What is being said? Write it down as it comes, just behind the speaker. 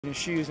his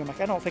shoes. I'm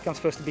like, I don't think I'm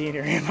supposed to be in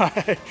here, am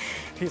I?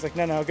 He's like,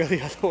 no, go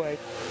the other way.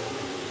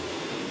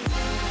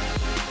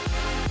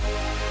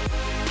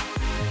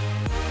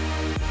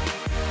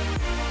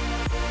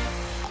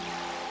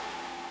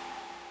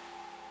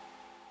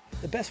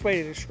 The best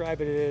way to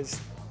describe it is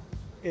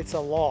it's a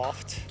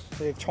loft.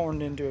 They've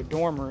turned into a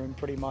dorm room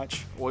pretty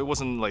much. Well, it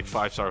wasn't like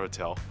five-star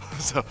hotel,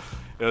 so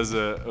it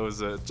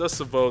was just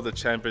above the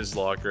champions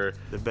locker.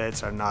 The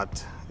beds are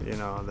not, you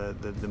know,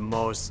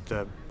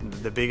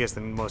 the biggest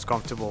and most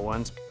comfortable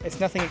ones. It's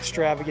nothing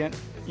extravagant.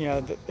 You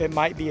know, it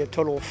might be a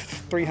total of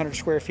 300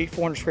 square feet,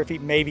 400 square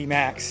feet, maybe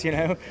max. You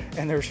know,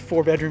 and there's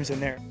 4 bedrooms in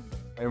there.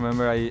 I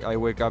remember I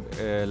wake up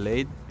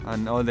late,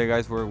 and all the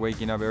guys were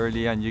waking up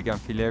early, and you can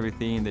feel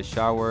everything in the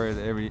shower,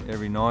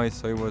 every noise.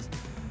 So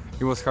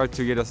it was hard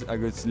to get a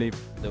good sleep.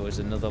 There was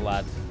another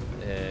lad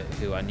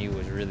who I knew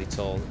was really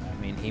tall.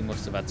 I mean, he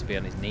must have had to be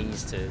on his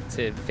knees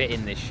to fit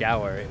in this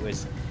shower. It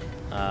was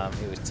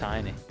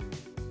tiny.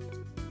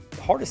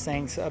 The hardest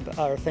things,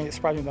 or thing that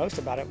surprised me most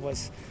about it,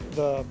 was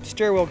the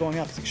stairwell going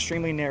up is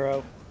extremely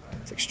narrow.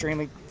 It's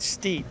extremely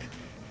steep,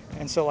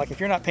 and so like if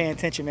you're not paying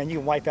attention, man, you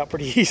can wipe out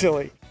pretty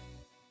easily.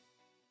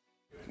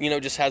 You know,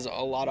 just has a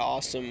lot of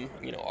awesome,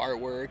 you know,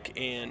 artwork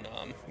and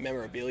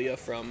memorabilia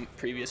from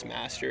previous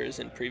masters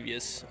and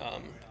previous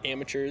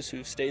amateurs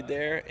who've stayed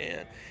there,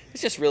 and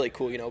it's just really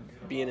cool, you know,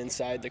 being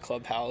inside the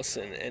clubhouse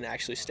and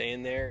actually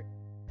staying there.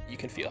 You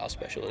can feel how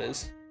special it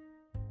is.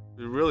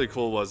 What was really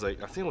cool was,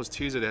 like, I think it was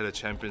Tuesday they had a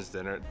champions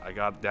dinner. I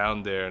got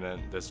down there and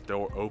then this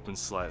door opened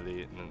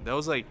slightly, and that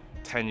was like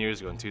 10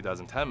 years ago in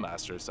 2010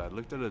 Masters. So I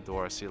looked at the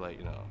door, I see, like,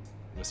 you know,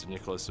 Mr.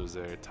 Nicholas was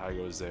there,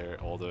 Tiger was there,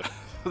 all the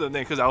names,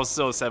 because I was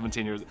still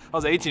 18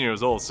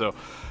 years old, so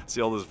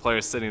see all those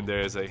players sitting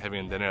there, like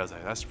having dinner. I was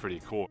like, that's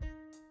pretty cool.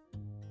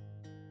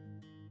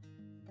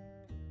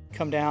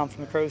 Come down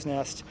from the crow's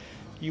nest,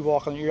 you're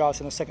obviously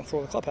on the second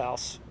floor of the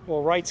clubhouse.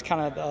 Well, right's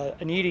kind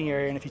of an eating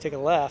area, and if you take a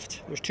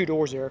left, there's 2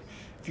 doors there.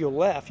 If you go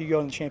left, you go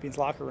in the champions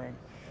locker room.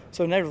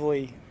 So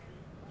inevitably,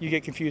 you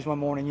get confused one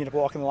morning, you end up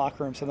walking in the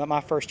locker room. So that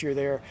my first year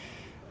there,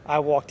 I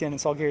walked in and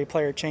saw Gary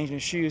Player changing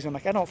his shoes. I'm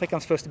like, I don't think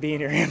I'm supposed to be in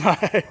here, am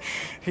I?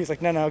 He's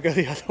like, no, go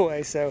the other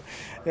way. So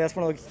yeah, that's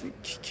one of the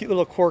cute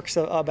little quirks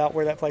about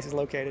where that place is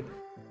located.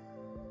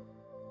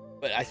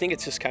 But I think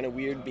it's just kind of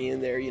weird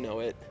being there, you know,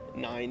 at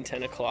 9,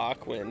 10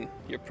 o'clock when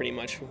you're pretty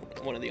much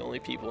one of the only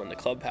people in the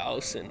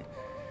clubhouse. And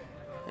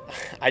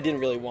I didn't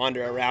really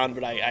wander around,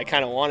 but I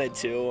kind of wanted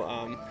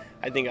to.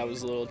 I think I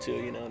was a little too,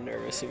 you know,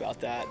 nervous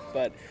about that.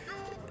 But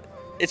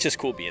it's just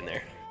cool being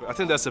there. I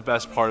think that's the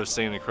best part of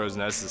staying in the crow's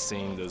nest, is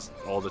seeing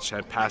all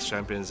the past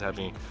champions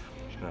having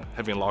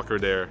a locker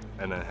there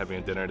and then having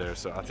a dinner there.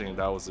 So I think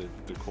that was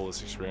the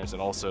coolest experience.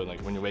 And also, like,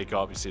 when you wake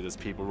up, you see those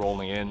people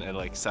rolling in at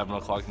like 7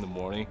 o'clock in the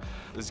morning.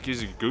 This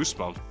gives you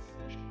goosebumps.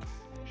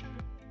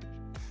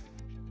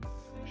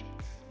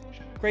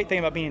 Great thing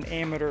about being an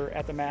amateur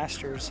at the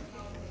Masters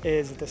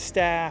is that the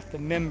staff, the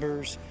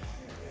members,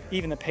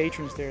 even the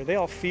patrons there, they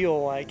all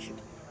feel like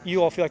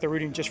they're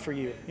rooting just for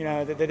you. You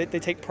know, they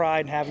take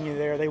pride in having you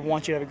there. They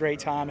want you to have a great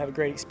time, have a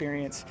great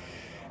experience.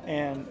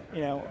 And,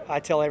 you know, I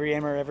tell every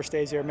amateur who ever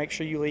stays there, make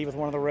sure you leave with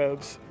one of the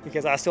robes,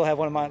 because I still have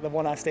the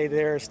one I stayed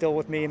there is still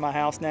with me in my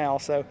house now.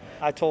 So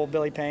I told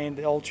Billy Payne,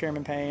 the old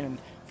Chairman Payne, and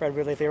Fred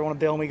Ridley, if they ever want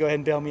to bill me, go ahead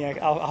and bill me.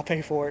 I'll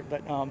pay for it.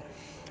 But, you know,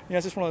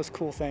 it's just one of those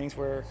cool things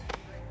where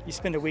you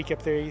spend a week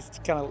up there, you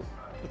kind of,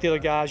 with the other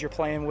guys you're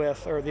playing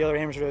with, or the other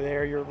amateurs are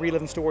there, you're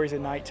reliving stories at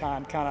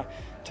nighttime, kind of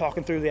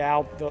talking through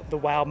the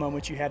wow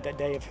moments you had that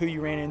day of who you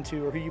ran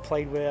into or who you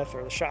played with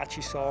or the shots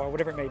you saw or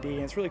whatever it may be.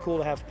 And it's really cool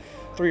to have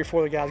 3 or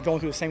 4 other guys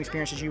going through the same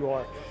experience as you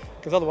are,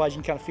 because otherwise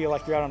you can kind of feel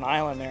like you're out on an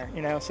island there,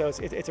 you know. So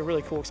it's a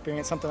really cool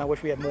experience, something I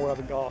wish we had more of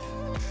in golf.